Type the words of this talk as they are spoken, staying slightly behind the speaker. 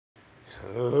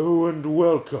Hello and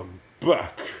welcome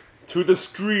back to the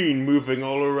screen moving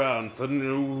all around for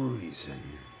no reason.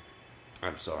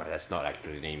 I'm sorry, that's not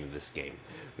actually the name of this game.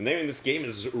 The name of this game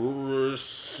is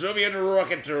Soviet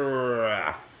Rocket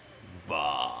Giraffe.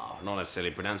 Not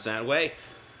necessarily pronounced that way.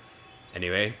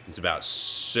 Anyway, it's about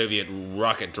Soviet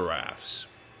rocket giraffes.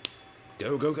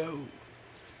 Go, go, go.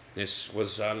 This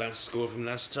was our last score from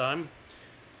last time.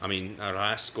 I mean, our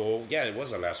last score, yeah, it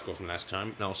was our last score from last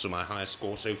time, and also my highest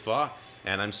score so far,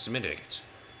 and I'm submitting it.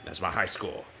 That's my high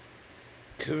score.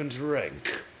 Current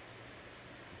rank.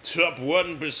 Top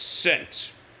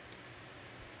 1%.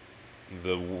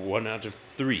 The 1 out of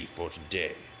 3 for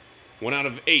today. 1 out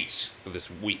of 8 for this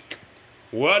week.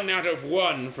 1 out of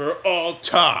 1 for all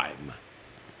time.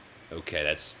 Okay,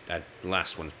 that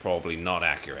last one's probably not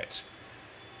accurate.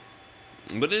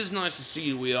 But it is nice to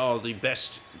see we are the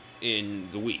best in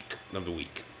the week of the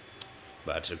week.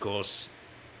 But of course,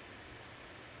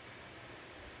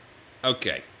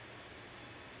 okay.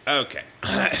 I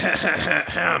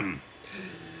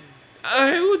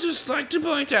would just like to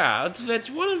point out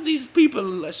that one of these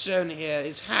people shown here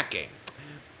is hacking,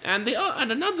 and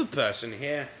another person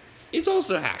here is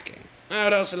also hacking. I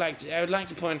would like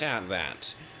to point out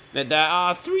that there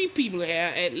are 3 people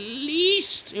here at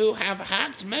least who have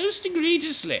hacked most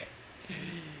egregiously.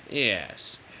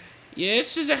 Yes.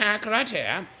 This is a hack right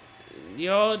here. You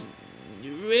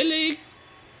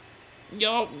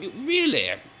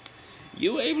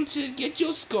were able to get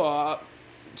your score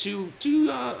to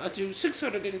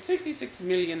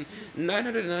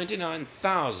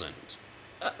 666,999,000.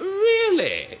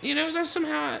 Really? You know, that's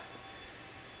somehow.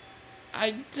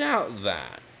 I doubt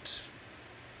that.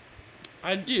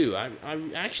 I do. I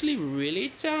actually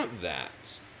really doubt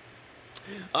that.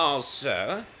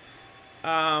 Also,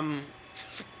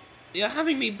 you're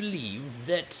having me believe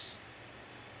that,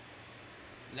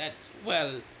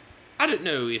 well, I don't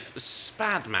know if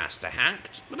Spadmaster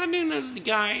hacked, but I do know the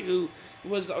guy who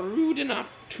was rude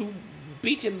enough to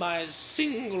beat him by a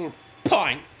single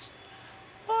point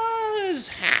was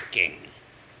hacking.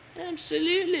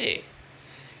 Absolutely.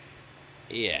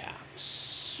 Yeah.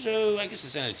 So, I guess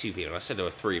it's only 2 people. I said there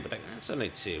were 3, but it's only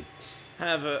 2.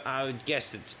 However, I would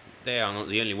guess that they are not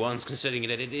the only ones, considering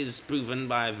that it is proven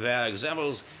by their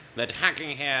examples that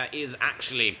hacking here is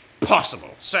actually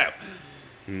possible. So,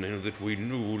 now that we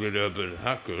know that there have been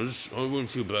hackers, I won't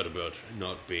feel bad about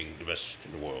not being the best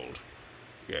in the world.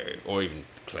 Yeah, or even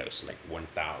close, like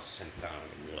 1,000,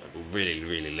 10,000, really,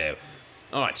 really low.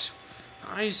 Alright,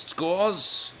 high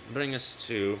scores bring us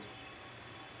to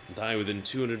die within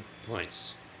 200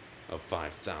 points of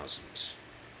 5,000.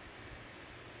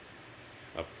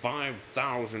 A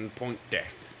 5,000 point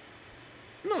death.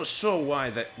 I'm not sure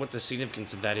what the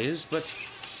significance of that is, but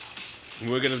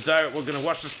we're gonna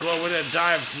watch the score. We're gonna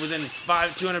die within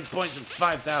 200 points of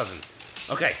 5,000.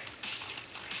 Okay.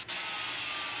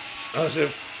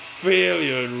 Utter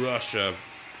failure in Russia.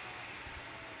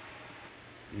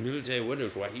 Military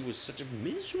wonders why he was such a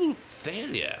miserable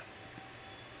failure.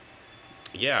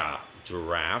 Yeah,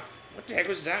 Giraffe. What the heck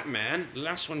was that, man? The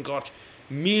last one got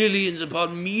millions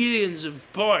upon millions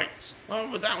of points. Why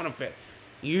would that one have failed?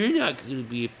 You're not going to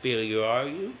be a failure, are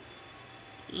you?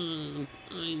 I'm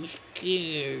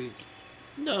scared.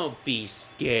 Don't be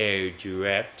scared,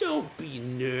 Giraffe. Don't be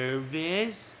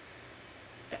nervous.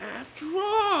 After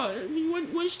all, I mean,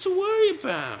 what's to worry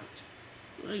about?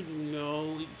 I don't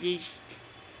know.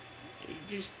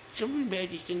 Something bad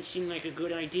just didn't seem like a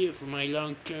good idea for my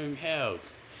long-term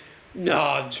health.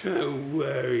 No, don't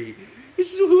worry.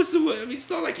 What's the word? I mean, it's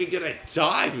not like you're gonna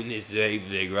die from this same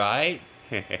thing, right?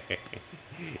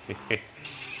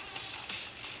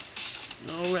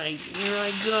 Alright, here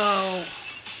I go.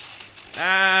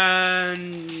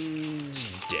 And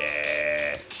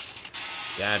death.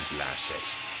 God bless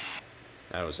it.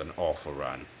 That was an awful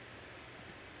run.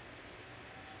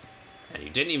 And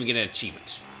you didn't even get an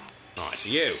achievement. Alright, so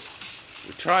you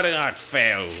try to not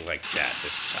fail like that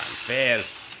this time. Fail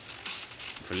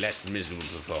for less miserable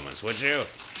performance, would you?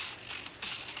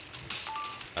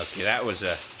 Okay, that was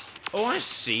a... Oh, I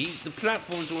see. The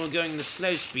platforms when we're going the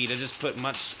slow speed are just put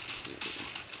much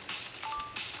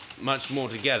more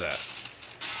together.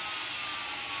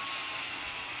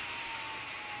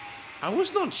 I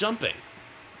was not jumping.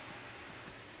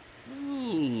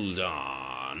 Hold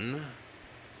on.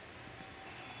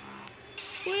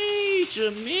 Wait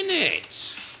a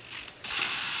minute.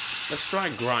 Let's try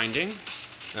grinding.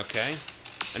 Okay.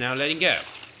 And now letting go.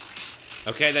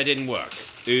 Okay, that didn't work.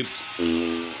 Oops.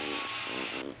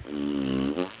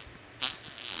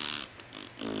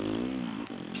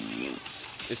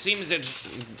 It seems that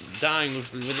dying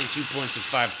within 2 points of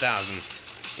 5,000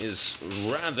 is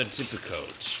rather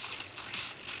difficult.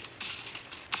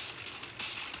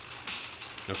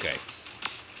 Okay.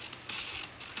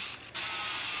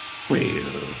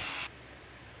 Fail.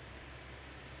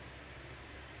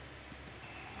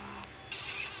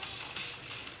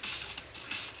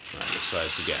 Alright, let's try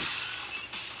this again.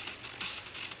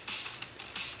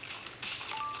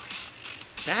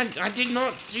 I did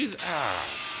not do that. Ah,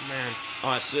 man.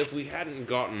 Alright, so if we hadn't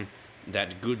gotten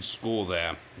that good score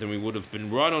there, then we would have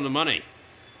been right on the money.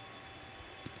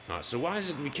 Alright, so why is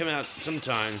it we come out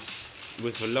sometimes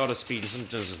with a lot of speed and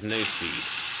sometimes with no speed?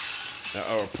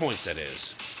 Or points, that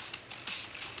is.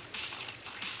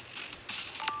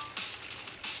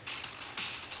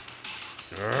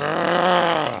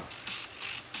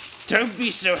 Don't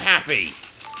be so happy!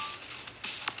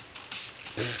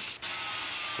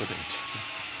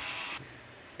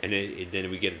 And then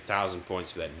we get 1,000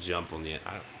 points for that jump on the end.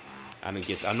 I don't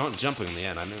get. I'm not jumping in the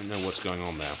end. I don't know what's going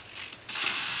on there.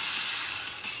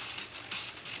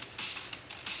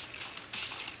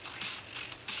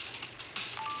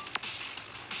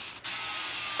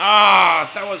 Ah,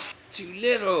 that was too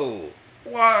little.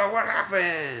 Whoa, what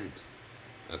happened?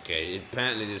 Okay,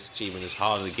 apparently this achievement is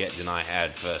harder to get than I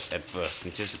had at first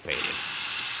anticipated.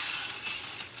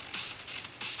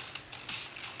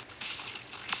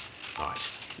 Alright.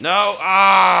 No!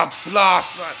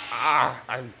 Blast!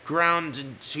 I'm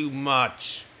grounded too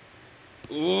much.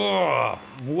 Ugh,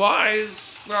 why is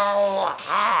so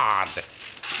hard?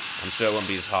 I'm sure it won't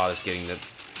be as hard as getting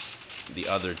the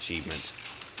other achievement.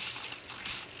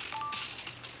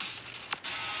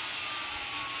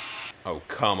 Oh,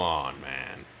 come on,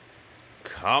 man.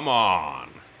 Come on.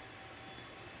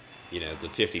 You know, the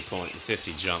 50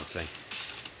 jump thing.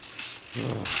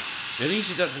 At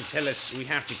least it doesn't tell us we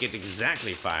have to get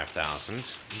exactly 5,000,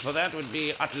 for that would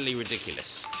be utterly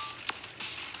ridiculous.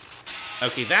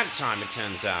 Okay, that time it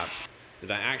turns out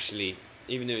that I actually,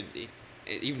 even though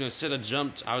it said I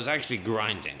jumped, I was actually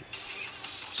grinding.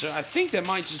 So I think there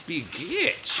might just be a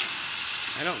glitch.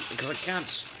 Because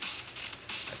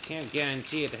I can't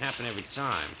guarantee it to happen every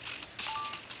time.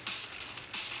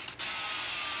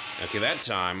 Okay, that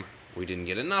time we didn't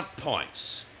get enough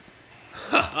points.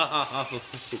 So hard to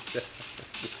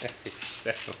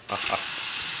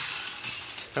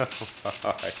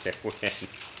win.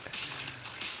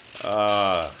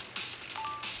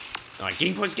 Alright,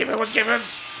 game points, game points, game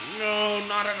points! No,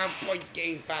 not enough points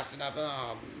gained fast enough.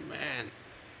 Oh, man.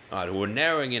 Alright, we're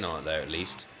narrowing in on it there, at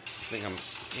least. I think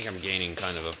I'm gaining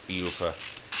kind of a feel for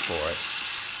it.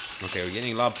 Okay, we're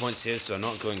getting a lot of points here, so I'm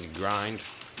not going to grind.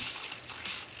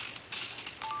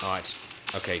 Alright.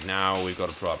 Okay, now we've got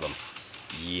a problem.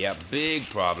 Yeah, big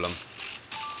problem.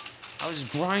 I was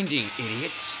grinding,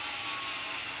 idiots.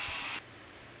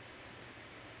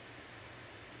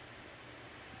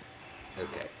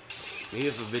 Okay. Maybe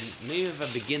if I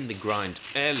begin the grind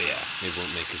earlier, it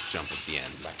won't make us jump at the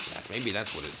end like that. Maybe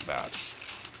that's what it's about.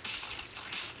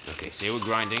 Okay, see, we're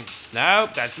grinding. No,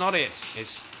 that's not it. It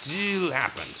still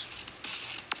happened.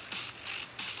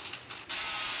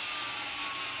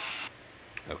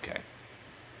 Okay.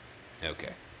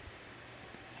 Okay.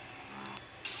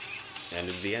 And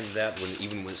at the end of that,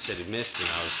 even when it said it missed, and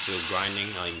I was still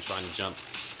grinding, not even trying to jump,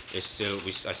 I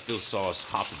still saw us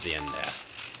hop at the end there.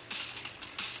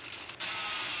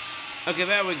 Okay,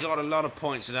 there we got a lot of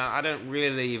points, and I don't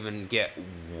really even get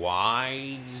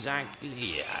why exactly.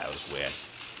 Yeah, that was weird.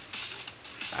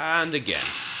 And again.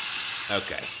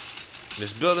 Okay.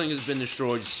 This building has been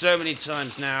destroyed so many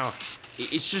times now,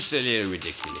 it's just a little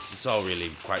ridiculous. It's all really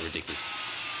quite ridiculous.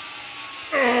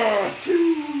 Oh,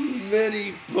 too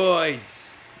many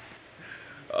points.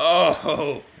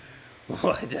 Oh,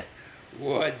 what the?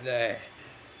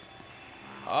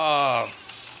 Oh,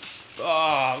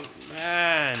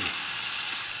 man.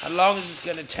 How long is this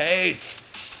gonna take?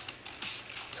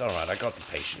 It's alright, I got the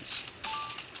patience.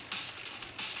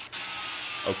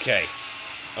 Okay.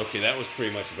 Okay, that was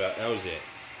pretty much that was it.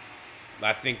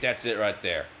 I think that's it right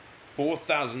there.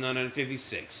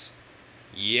 4,956.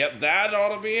 Yep, that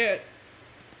ought to be it.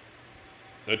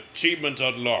 Achievement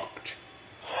unlocked.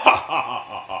 Ha ha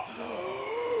ha ha.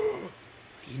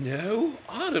 You know,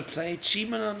 I ought to play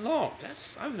Achievement Unlocked.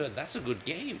 I've heard that's a good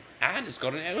game. And it's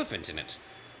got an elephant in it.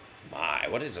 My,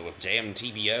 what is it with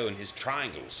JMTBO and his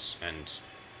triangles and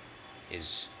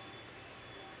his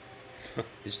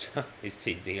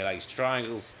he likes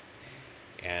triangles,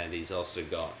 and he's also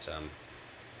got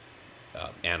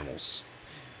animals.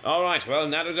 Alright, well,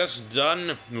 now that that's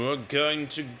done, we're going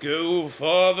to go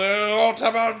for the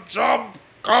ultimate jump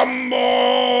combo!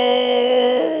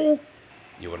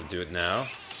 You want to do it now?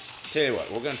 Tell you what,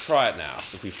 we're going to try it now.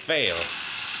 If we fail,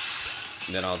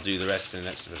 And then I'll do the rest in the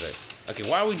next episode. Okay,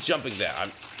 why are we jumping there?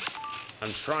 I'm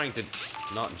trying to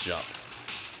not jump.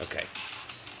 Okay.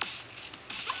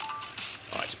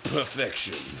 Alright,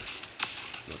 perfection.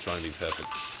 Not trying to be perfect.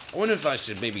 I wonder if I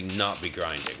should maybe not be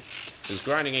grinding. Because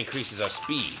grinding increases our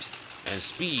speed. And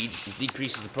speed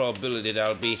decreases the probability that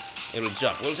I'll be able to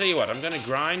jump. Well, I'll tell you what, I'm going to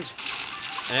grind.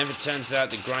 And if it turns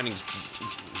out that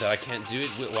that I can't do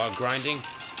it while grinding,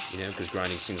 you know, because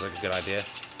grinding seems like a good idea,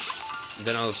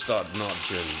 then I'll start not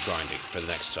doing grinding for the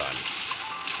next time.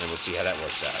 And we'll see how that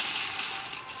works out.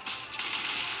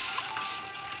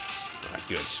 Alright,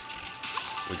 good.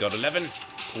 We got 11,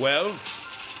 12,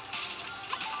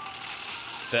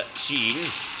 13.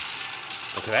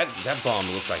 Okay, that bomb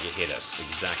looked like it hit us,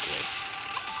 exactly.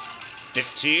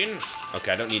 15.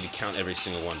 Okay, I don't need to count every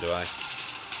single one, do I?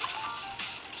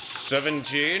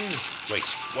 17. Wait,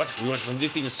 what? We went from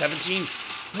 15 to 17?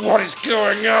 What is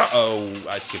going on? Oh,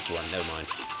 I skipped one, never mind.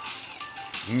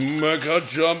 Mega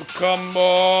jump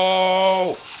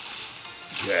combo!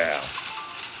 Yeah.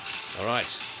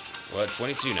 Alright, we're at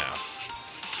 22 now.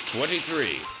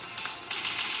 23.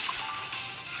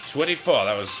 24,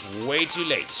 that was way too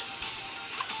late.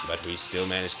 But we still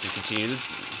managed to continue the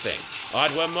thing.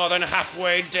 Alright, we're more than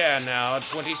halfway there now.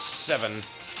 27.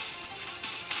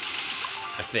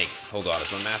 I think. Hold on,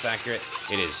 is my math accurate?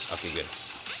 It is. Okay, good.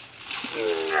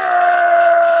 No!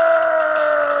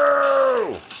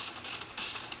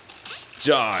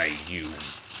 Die, you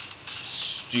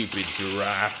stupid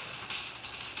giraffe.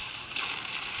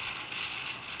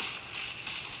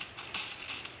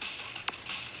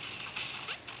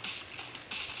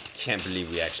 Can't believe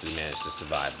we actually managed to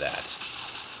survive that.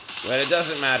 Well, it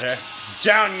doesn't matter.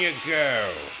 Down you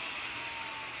go!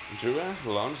 Giraffe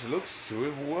launch looks to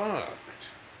have worked.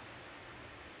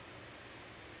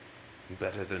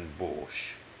 Better than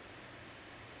Bosch.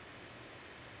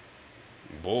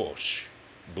 Bosch?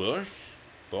 Bush?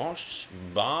 Bosch?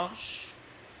 Bosch?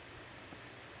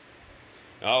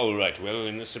 Alright, well,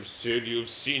 in this episode you've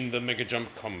seen the Mega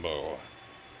Jump combo.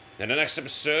 In the next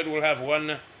episode we'll have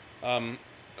one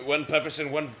purpose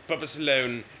and one purpose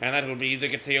alone, and that will be to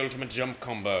get the ultimate jump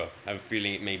combo. I'm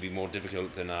feeling it may be more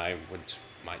difficult than I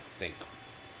might think.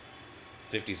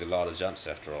 50's a lot of jumps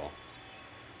after all.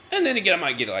 And then again, I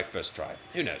might get it like first try.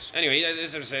 Who knows? Anyway,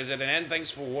 this episode's at an end.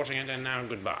 Thanks for watching it, and now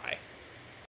goodbye.